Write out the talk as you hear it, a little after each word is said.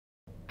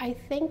I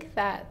think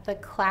that the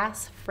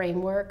class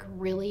framework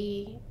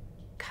really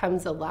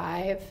comes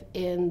alive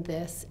in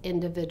this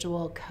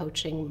individual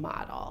coaching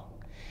model.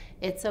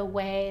 It's a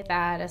way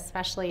that,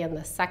 especially in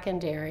the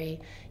secondary,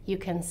 you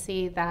can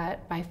see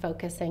that by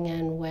focusing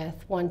in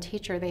with one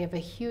teacher, they have a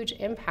huge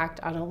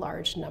impact on a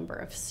large number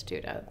of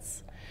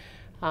students.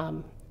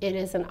 It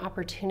is an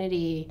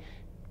opportunity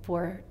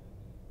for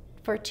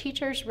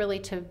teachers really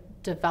to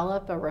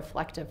develop a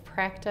reflective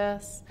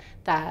practice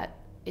that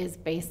is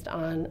based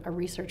on a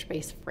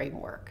research-based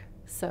framework.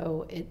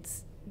 So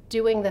it's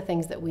doing the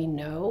things that we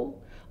know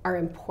are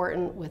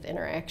important with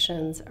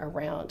interactions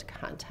around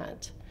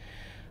content.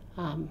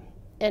 And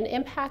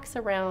impacts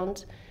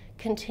around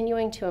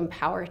continuing to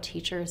empower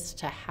teachers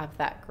to have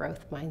that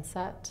growth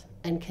mindset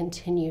and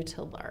continue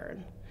to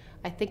learn.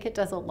 I think it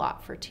does a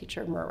lot for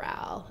teacher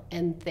morale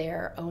and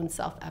their own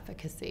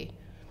self-efficacy.